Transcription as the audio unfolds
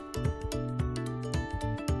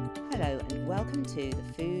Hello and welcome to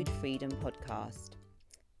the Food Freedom Podcast.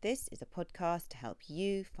 This is a podcast to help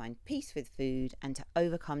you find peace with food and to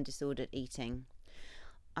overcome disordered eating.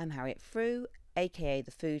 I'm Harriet Frew, aka the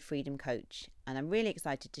Food Freedom Coach, and I'm really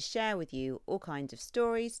excited to share with you all kinds of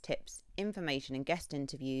stories, tips, information and guest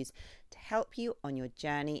interviews to help you on your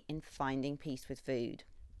journey in finding peace with food.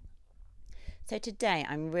 So today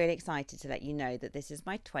I'm really excited to let you know that this is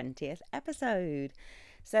my 20th episode.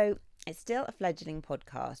 So it's still a fledgling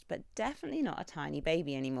podcast, but definitely not a tiny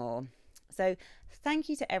baby anymore. So thank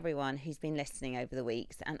you to everyone who's been listening over the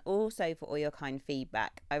weeks and also for all your kind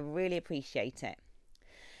feedback. I really appreciate it.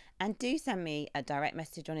 And do send me a direct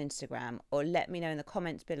message on Instagram or let me know in the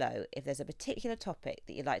comments below if there's a particular topic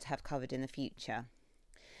that you'd like to have covered in the future.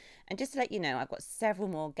 And just to let you know, I've got several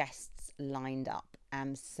more guests lined up,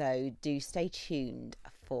 so do stay tuned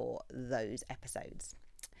for those episodes.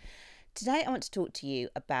 Today I want to talk to you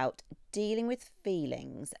about dealing with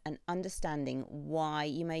feelings and understanding why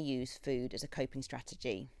you may use food as a coping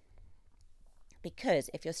strategy. Because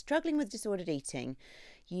if you're struggling with disordered eating,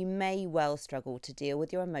 you may well struggle to deal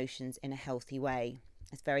with your emotions in a healthy way.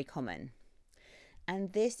 It's very common.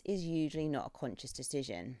 And this is usually not a conscious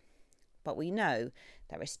decision. But we know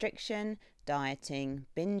that restriction, dieting,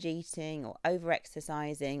 binge eating or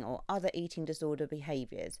over-exercising or other eating disorder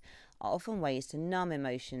behaviours are often ways to numb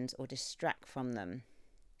emotions or distract from them.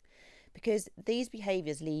 Because these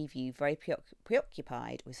behaviours leave you very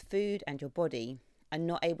preoccupied with food and your body and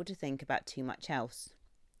not able to think about too much else.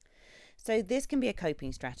 So this can be a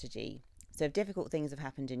coping strategy. So if difficult things have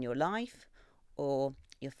happened in your life or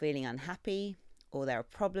you're feeling unhappy, or there are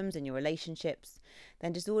problems in your relationships,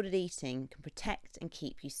 then disordered eating can protect and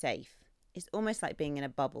keep you safe. It's almost like being in a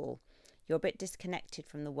bubble. You're a bit disconnected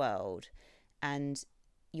from the world and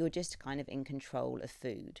you're just kind of in control of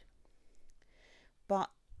food. But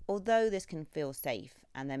although this can feel safe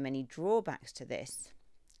and there are many drawbacks to this,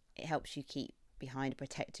 it helps you keep behind a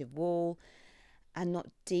protective wall and not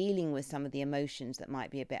dealing with some of the emotions that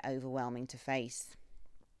might be a bit overwhelming to face.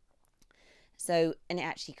 And it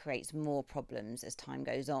actually creates more problems as time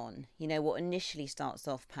goes on. You know, what initially starts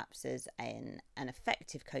off perhaps as an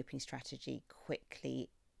effective coping strategy quickly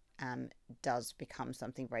does become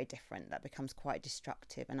something very different that becomes quite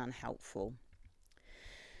destructive and unhelpful.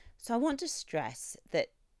 So I want to stress that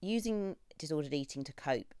using disordered eating to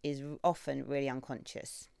cope is often really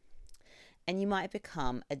unconscious. And you might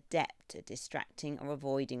become adept at distracting or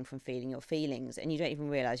avoiding from feeling your feelings and you don't even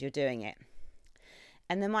realise you're doing it.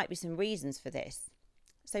 And there might be some reasons for this.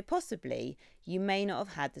 So possibly you may not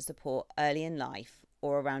have had the support early in life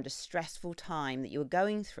or around a stressful time that you were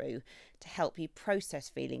going through to help you process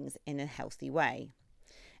feelings in a healthy way.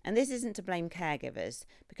 And this isn't to blame caregivers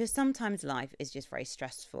because sometimes life is just very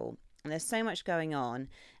stressful and there's so much going on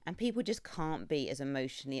and people just can't be as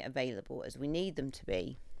emotionally available as we need them to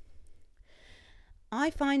be. I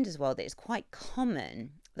find as well that it's quite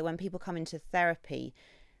common that when people come into therapy,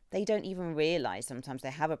 they don't even realise sometimes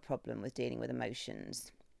they have a problem with dealing with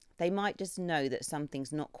emotions. They might just know that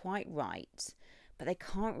something's not quite right, but they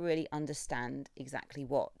can't really understand exactly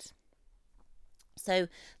what. So I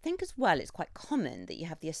think as well it's quite common that you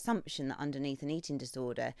have the assumption that underneath an eating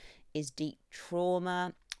disorder is deep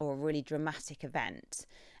trauma or a really dramatic event.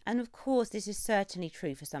 And of course this is certainly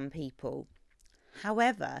true for some people.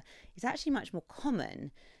 However, it's actually much more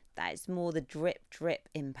common that it's more the drip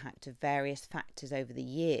impact of various factors over the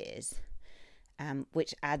years,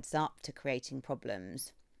 which adds up to creating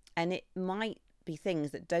problems. And it might be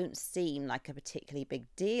things that don't seem like a particularly big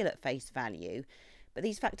deal at face value, but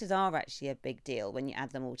these factors are actually a big deal when you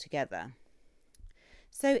add them all together.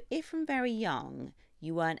 So if from very young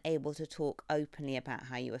you weren't able to talk openly about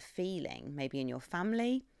how you were feeling, maybe in your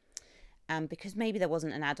family, because maybe there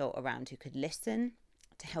wasn't an adult around who could listen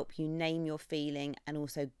to help you name your feeling and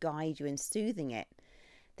also guide you in soothing it,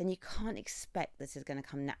 then you can't expect this is going to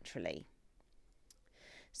come naturally.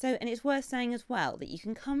 And it's worth saying as well that you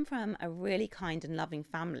can come from a really kind and loving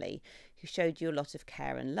family who showed you a lot of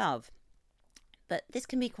care and love. But this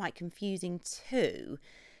can be quite confusing too,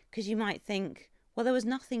 because you might think, well, there was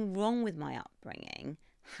nothing wrong with my upbringing.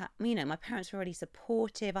 My parents were really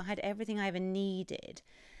supportive. I had everything I ever needed.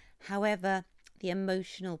 However, the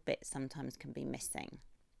emotional bit sometimes can be missing.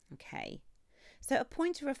 Okay, so a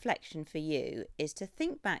point of reflection for you is to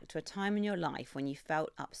think back to a time in your life when you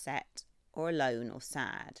felt upset or alone or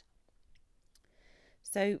sad.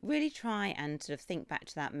 So really try and sort of think back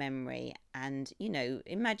to that memory and,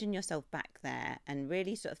 imagine yourself back there and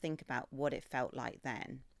really sort of think about what it felt like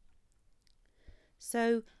then.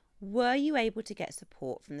 So were you able to get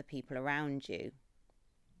support from the people around you?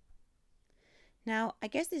 Now, I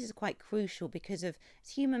guess this is quite crucial because as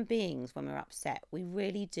human beings, when we're upset, we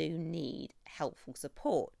really do need helpful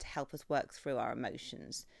support to help us work through our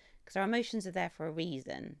emotions. Because our emotions are there for a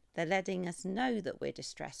reason. They're letting us know that we're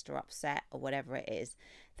distressed or upset or whatever it is.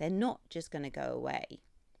 They're not just going to go away.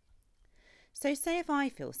 So say if I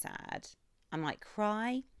feel sad, I might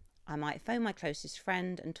cry, I might phone my closest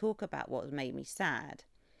friend and talk about what made me sad.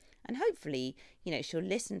 And hopefully, she'll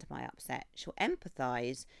listen to my upset, she'll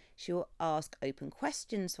empathise, she'll ask open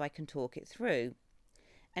questions so I can talk it through.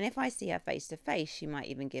 And if I see her face to face, she might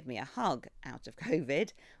even give me a hug out of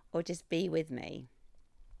COVID or just be with me.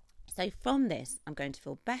 So from this, I'm going to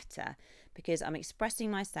feel better because I'm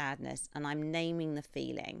expressing my sadness and I'm naming the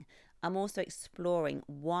feeling. I'm also exploring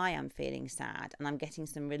why I'm feeling sad and I'm getting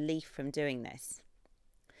some relief from doing this.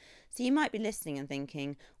 So you might be listening and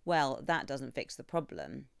thinking, well, that doesn't fix the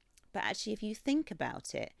problem. But actually, if you think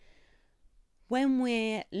about it, when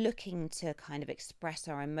we're looking to kind of express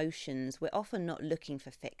our emotions, we're often not looking for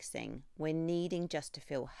fixing. We're needing just to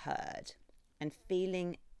feel heard. And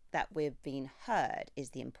feeling that we're being heard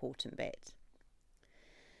is the important bit.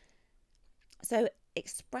 So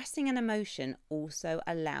expressing an emotion also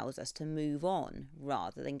allows us to move on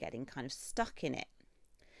rather than getting kind of stuck in it.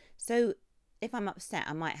 So if I'm upset,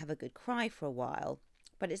 I might have a good cry for a while,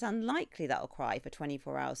 but it's unlikely that I'll cry for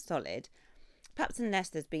 24 hours solid, perhaps unless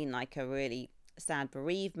there's been like a really sad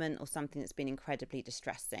bereavement or something that's been incredibly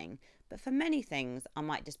distressing. But for many things, I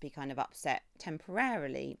might just be kind of upset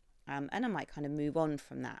temporarily, and I might kind of move on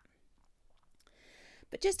from that.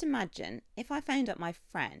 But just imagine if I phoned up my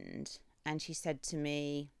friend and she said to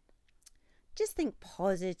me, just think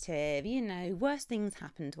positive, worse things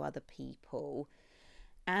happen to other people.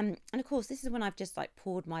 And of course, this is when I've just like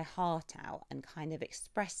poured my heart out and kind of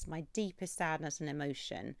expressed my deepest sadness and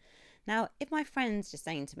emotion. Now, if my friend's just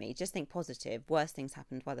saying to me, just think positive, worse things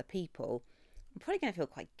happen to other people, I'm probably going to feel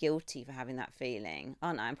quite guilty for having that feeling,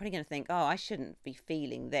 aren't I? I'm probably going to think, oh, I shouldn't be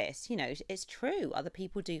feeling this. It's true. Other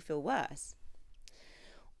people do feel worse.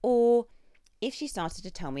 Or if she started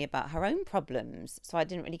to tell me about her own problems, so I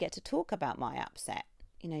didn't really get to talk about my upset.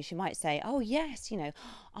 She might say, oh, yes,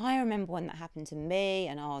 I remember when that happened to me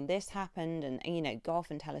and this happened and, go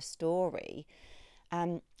off and tell a story.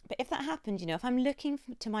 But if that happened, if I'm looking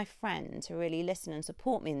to my friend to really listen and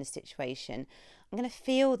support me in this situation, I'm going to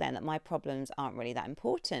feel then that my problems aren't really that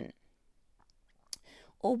important.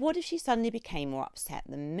 Or what if she suddenly became more upset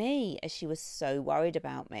than me as she was so worried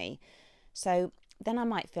about me? So then I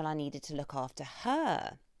might feel I needed to look after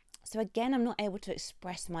her. So again, I'm not able to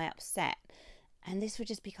express my upset. And this would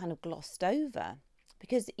just be kind of glossed over.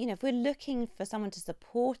 Because, if we're looking for someone to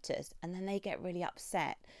support us and then they get really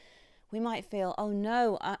upset, we might feel, oh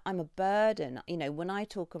no, I'm a burden. When I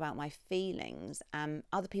talk about my feelings,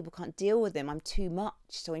 other people can't deal with them. I'm too much.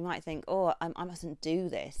 So we might think, oh, I mustn't do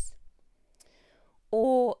this.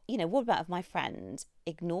 Or, what about if my friend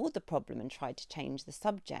ignored the problem and tried to change the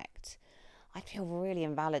subject? I'd feel really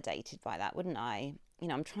invalidated by that, wouldn't I?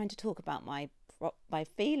 I'm trying to talk about my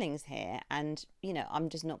feelings here and, I'm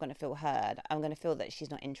just not going to feel heard. I'm going to feel that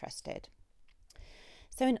she's not interested.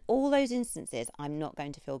 So in all those instances, I'm not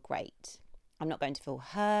going to feel great. I'm not going to feel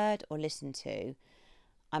heard or listened to.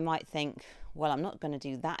 I might think, well, I'm not going to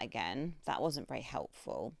do that again. That wasn't very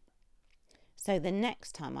helpful. So the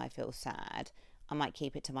next time I feel sad, I might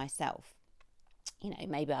keep it to myself.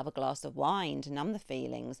 Maybe I have a glass of wine to numb the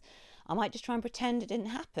feelings. I might just try and pretend it didn't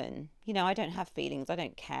happen. I don't have feelings. I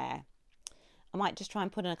don't care. I might just try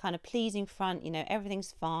and put in a kind of pleasing front.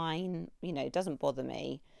 Everything's fine. It doesn't bother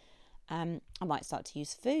me. I might start to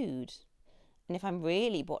use food. And if I'm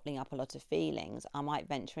really bottling up a lot of feelings, I might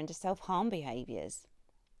venture into self-harm behaviours.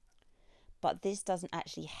 But this doesn't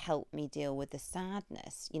actually help me deal with the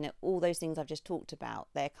sadness. All those things I've just talked about,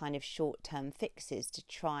 they're kind of short-term fixes to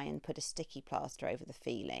try and put a sticky plaster over the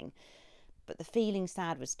feeling. But the feeling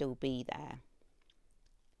sad would still be there.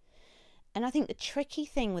 And I think the tricky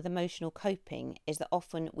thing with emotional coping is that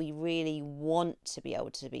often we really want to be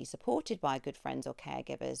able to be supported by good friends or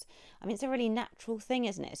caregivers. I mean, it's a really natural thing,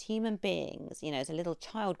 isn't it? As human beings, as a little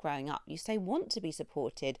child growing up, you so want to be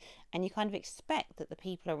supported and you kind of expect that the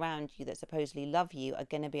people around you that supposedly love you are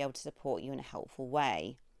going to be able to support you in a helpful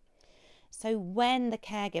way. So when the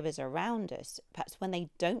caregivers are around us, perhaps when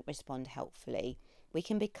they don't respond helpfully, we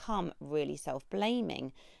can become really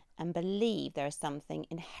self-blaming and believe there is something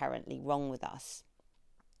inherently wrong with us.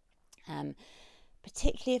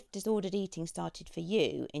 Particularly if disordered eating started for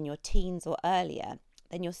you in your teens or earlier,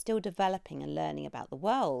 then you're still developing and learning about the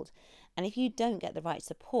world. And if you don't get the right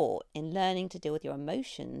support in learning to deal with your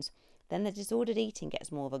emotions, then the disordered eating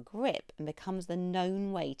gets more of a grip and becomes the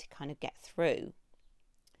known way to kind of get through.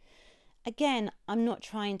 Again, I'm not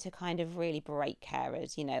trying to kind of really berate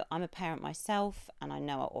carers. I'm a parent myself and I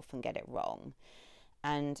know I often get it wrong.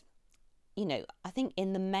 And, I think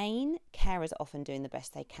in the main, carers are often doing the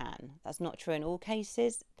best they can. That's not true in all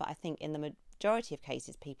cases, but I think in the majority of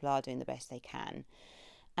cases, people are doing the best they can.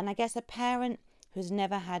 And I guess a parent who's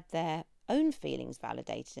never had their own feelings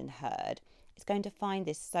validated and heard is going to find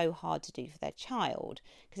this so hard to do for their child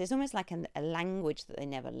because it's almost like a language that they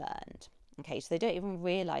never learned. Okay, so they don't even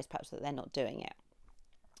realise perhaps that they're not doing it.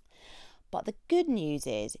 But the good news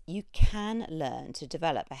is you can learn to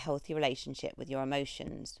develop a healthy relationship with your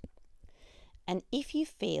emotions. And if you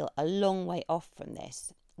feel a long way off from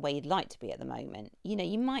this, where you'd like to be at the moment,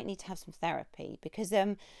 you might need to have some therapy because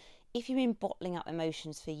if you've been bottling up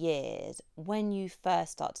emotions for years, when you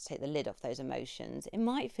first start to take the lid off those emotions, it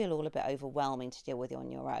might feel all a bit overwhelming to deal with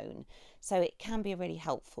on your own. So it can be really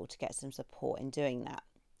helpful to get some support in doing that.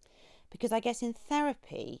 Because I guess in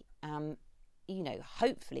therapy,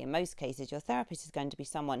 hopefully in most cases, your therapist is going to be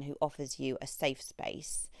someone who offers you a safe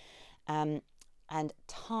space and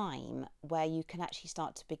time where you can actually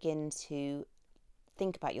start to begin to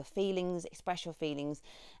think about your feelings, express your feelings,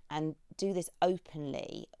 and do this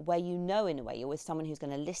openly, where in a way you're with someone who's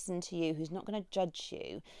going to listen to you, who's not going to judge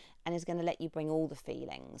you, and is going to let you bring all the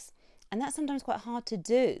feelings. And that's sometimes quite hard to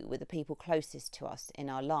do with the people closest to us in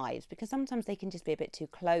our lives, because sometimes they can just be a bit too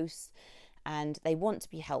close and they want to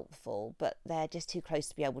be helpful, but they're just too close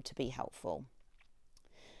to be able to be helpful.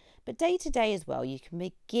 But day to day as well, you can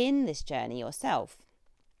begin this journey yourself.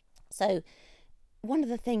 So one of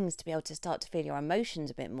the things to be able to start to feel your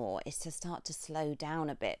emotions a bit more is to start to slow down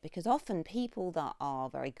a bit, because often people that are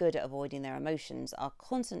very good at avoiding their emotions are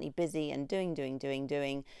constantly busy and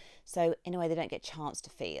doing. So in a way, they don't get a chance to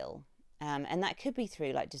feel. And that could be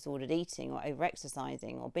through like disordered eating or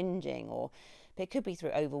over-exercising or binging, but it could be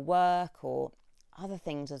through overwork or other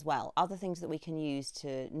things as well, other things that we can use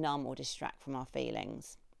to numb or distract from our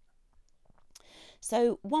feelings.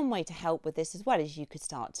 So one way to help with this as well is you could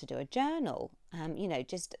start to do a journal.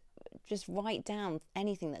 Just write down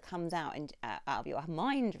anything that comes out of your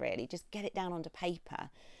mind. Really, just get it down onto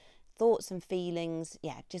paper. Thoughts and feelings,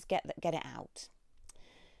 just get it out.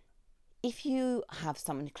 If you have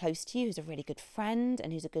someone close to you who's a really good friend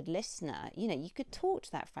and who's a good listener, you could talk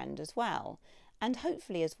to that friend as well. And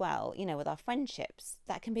hopefully as well, with our friendships,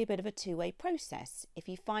 that can be a bit of a two-way process. If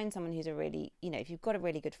you find someone who's if you've got a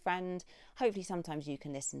really good friend, hopefully sometimes you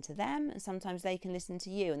can listen to them and sometimes they can listen to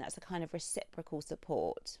you. And that's a kind of reciprocal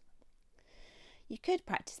support. You could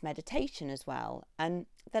practice meditation as well. And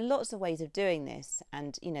there are lots of ways of doing this.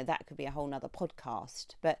 And, that could be a whole nother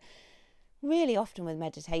podcast. But really often with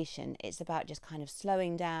meditation, it's about just kind of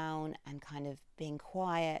slowing down and kind of being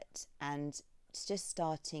quiet and just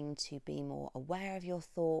starting to be more aware of your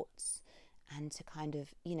thoughts and to kind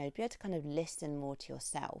of, be able to kind of listen more to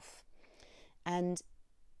yourself. And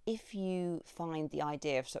if you find the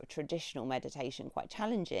idea of sort of traditional meditation quite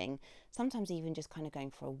challenging, sometimes even just kind of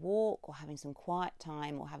going for a walk or having some quiet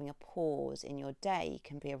time or having a pause in your day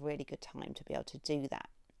can be a really good time to be able to do that.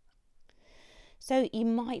 So you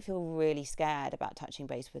might feel really scared about touching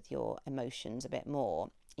base with your emotions a bit more.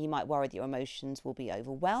 You might worry that your emotions will be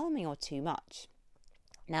overwhelming or too much.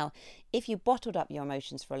 Now, if you bottled up your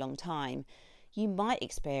emotions for a long time, you might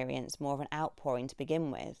experience more of an outpouring to begin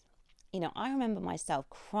with. I remember myself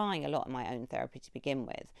crying a lot in my own therapy to begin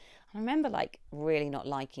with. I remember really not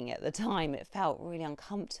liking it at the time. It felt really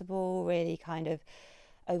uncomfortable, really kind of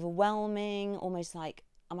overwhelming, almost like,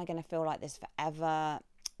 am I going to feel like this forever?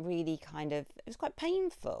 Really it was quite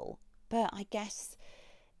painful, but I guess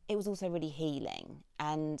it was also really healing.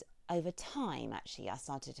 And over time, actually, I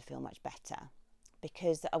started to feel much better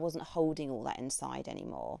because I wasn't holding all that inside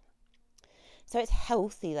anymore. So it's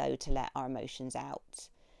healthy, though, to let our emotions out.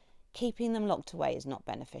 Keeping them locked away is not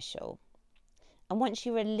beneficial. And once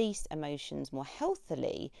you release emotions more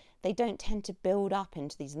healthily, they don't tend to build up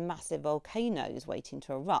into these massive volcanoes waiting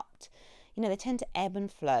to erupt. They tend to ebb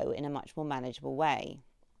and flow in a much more manageable way.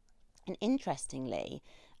 And interestingly,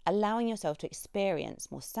 allowing yourself to experience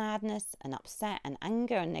more sadness and upset and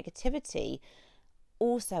anger and negativity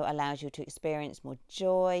also allows you to experience more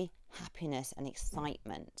joy, happiness and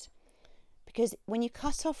excitement. Because when you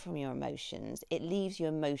cut off from your emotions, it leaves you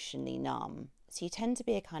emotionally numb. So you tend to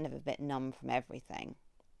be a bit numb from everything.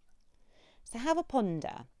 So have a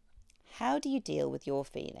ponder. How do you deal with your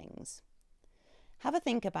feelings? Have a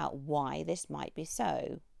think about why this might be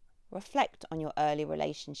so. Reflect on your early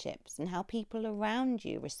relationships and how people around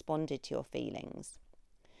you responded to your feelings.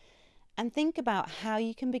 And think about how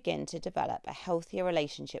you can begin to develop a healthier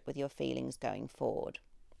relationship with your feelings going forward.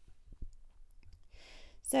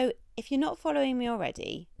 So if you're not following me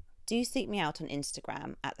already, do seek me out on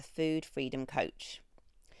Instagram at the Food Freedom Coach.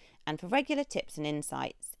 And for regular tips and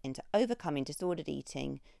insights into overcoming disordered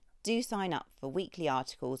eating, do sign up for weekly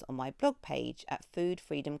articles on my blog page at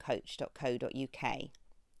foodfreedomcoach.co.uk.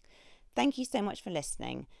 Thank you so much for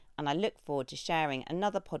listening, and I look forward to sharing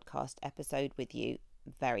another podcast episode with you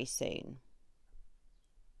very soon.